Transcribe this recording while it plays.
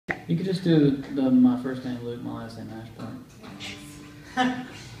You could just do my first name Luke, my last name Ash part.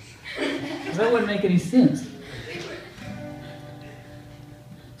 That wouldn't make any sense.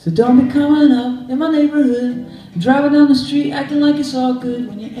 So don't be coming up in my neighborhood, driving down the street acting like it's all good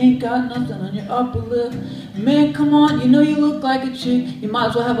when you ain't got nothing on your upper lip. Man, come on, you know you look like a chick. You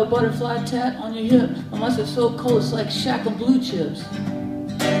might as well have a butterfly tat on your hip, unless it's so cold it's like shacking blue chips.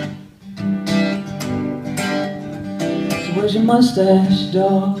 So where's your mustache,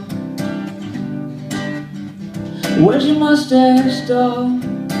 dog? Where's your mustache, dog?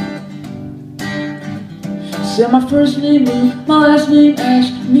 Say my first name Luke, my last name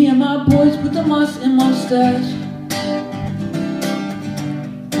Ash. Me and my boys put the mus in mustache.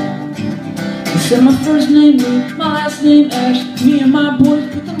 Say my first name Luke, my last name Ash. Me and my boys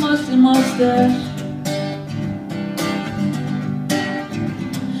put the mus in mustache.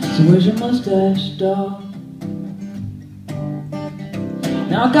 So where's your mustache, dog?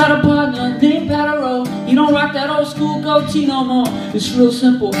 Now I got a partner named Pataro. He don't rock that old school goatee no more. It's real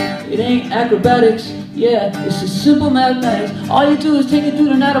simple, it ain't acrobatics. Yeah, it's just simple mathematics. All you do is take a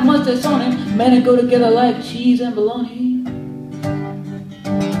dude and add a mustache on him. Man, and go together like cheese and bologna.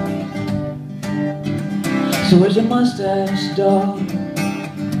 So where's your mustache, dog?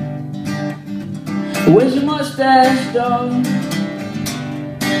 Where's your mustache, dog?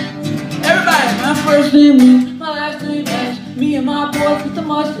 Everybody, my first name Luke, my last name Ash. Me and my boys with the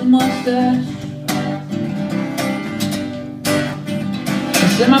mus and mustache. I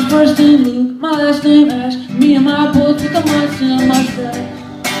said my first name Luke, my last name Ash. Me and my boys with the mus and mustache.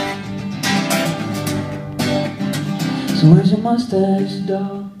 So where's your mustache,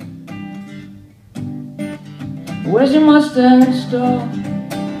 dog? Where's your mustache, dog?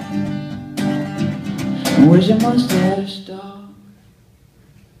 Where's your mustache, dog?